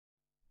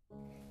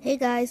Hey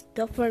guys,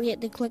 don't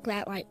forget to click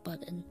that like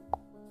button.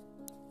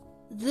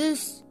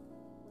 This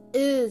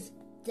is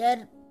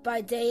Dead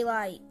by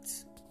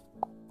Daylight.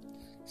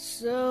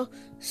 So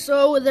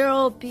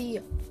there'll be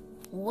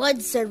one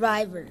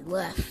survivor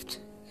left.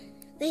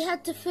 They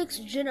had to fix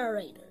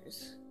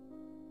generators.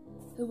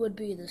 Who would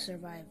be the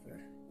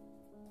survivor?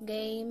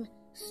 Game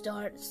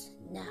starts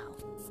now.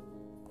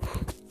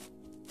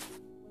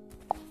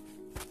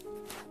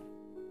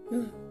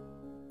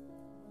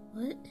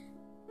 What?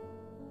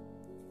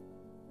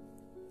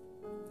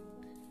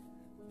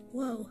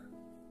 Whoa.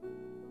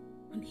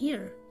 I'm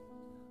here.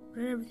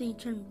 Where did everything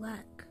turn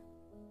black?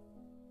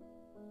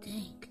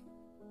 Dang.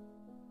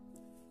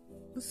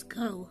 Let's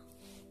go.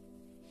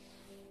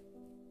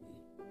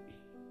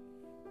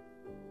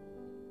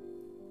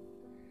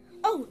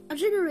 Oh, a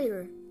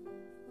generator.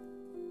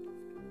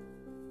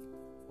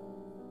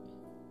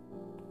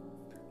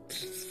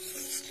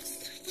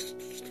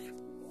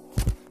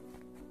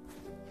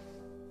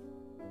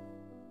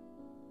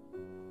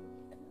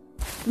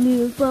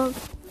 New pump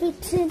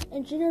fixing a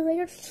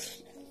generator.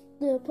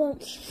 New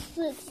pump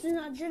fixing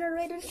a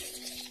generator.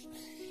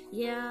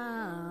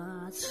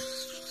 Yeah.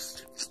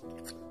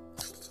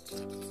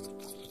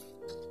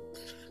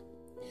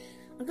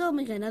 I'm gonna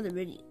make another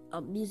video,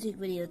 a music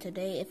video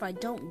today if I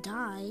don't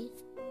die.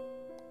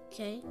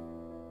 Okay.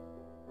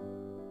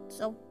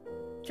 So,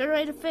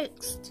 generator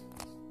fixed.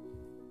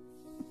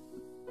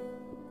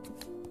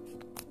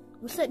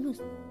 What's that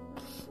music?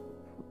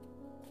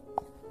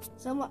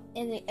 Someone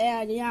in the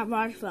air, yeah,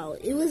 marshmallow.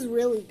 It was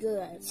really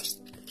good.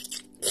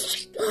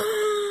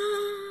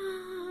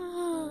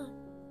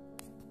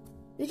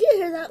 Did you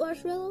hear that,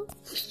 marshmallow?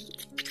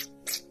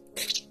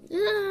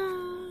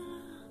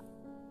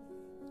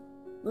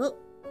 Well,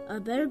 I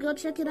better go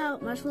check it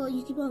out. Marshmallow,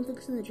 you keep on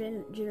fixing the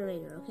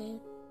generator, okay?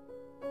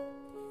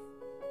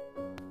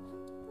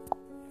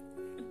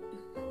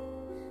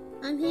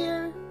 I'm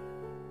here.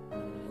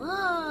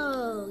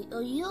 Whoa,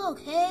 are you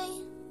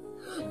okay?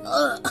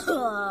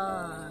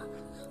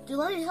 Dude,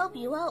 let me help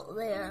you out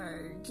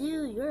there.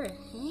 Dude, you're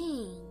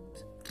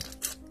hanged.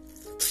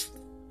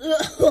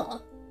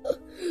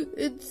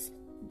 It's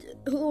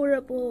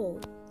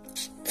horrible.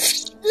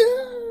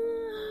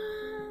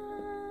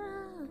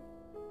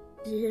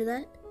 Did you hear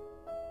that?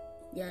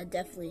 Yeah, I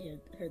definitely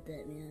heard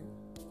that, man.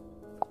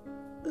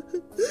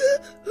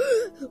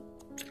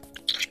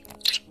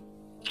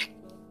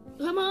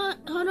 Come on,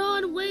 hold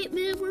on, wait,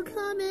 man, we're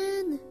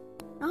coming.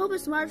 I hope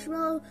it's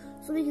Marshmallow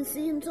so we can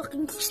see him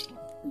talking.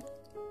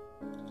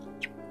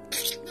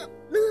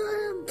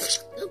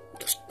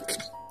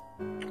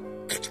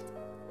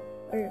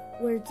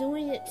 We're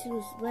doing it to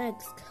his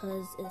legs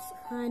because it's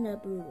kind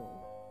of brutal.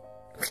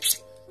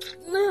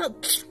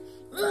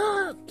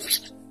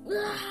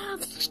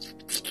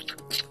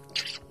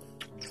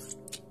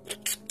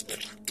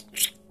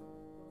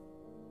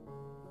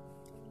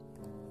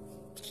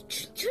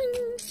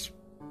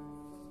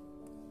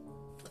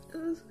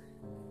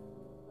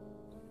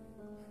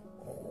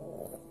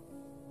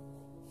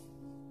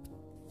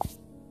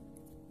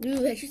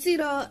 Dude, I should see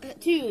the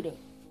dude.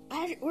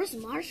 Where's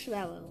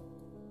Marshmallow?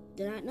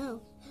 Did not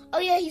know. Oh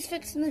yeah, he's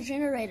fixing the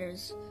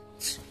generators.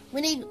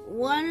 We need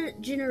one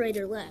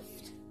generator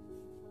left.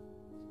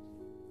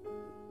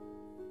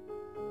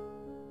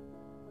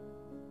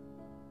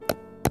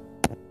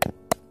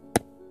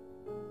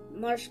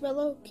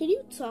 Marshmallow, can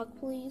you talk,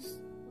 please?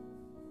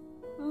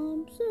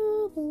 I'm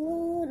so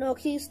alone. No,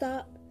 can you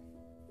stop?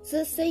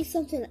 Just say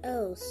something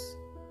else,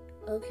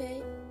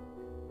 okay?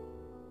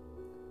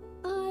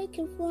 I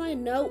can fly.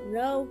 No.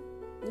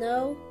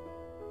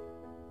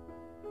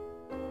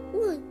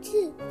 1,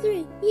 2,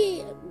 3,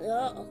 yeah.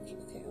 Oh, okay.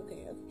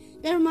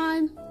 Never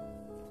mind.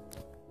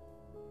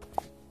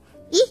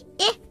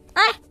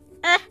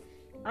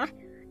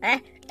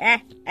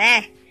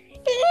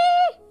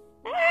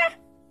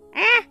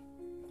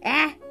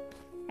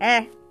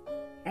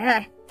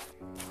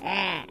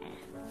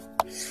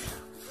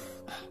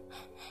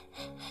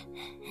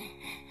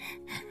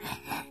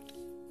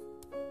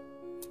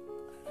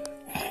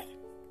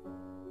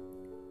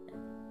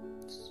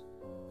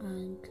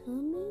 I'm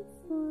coming.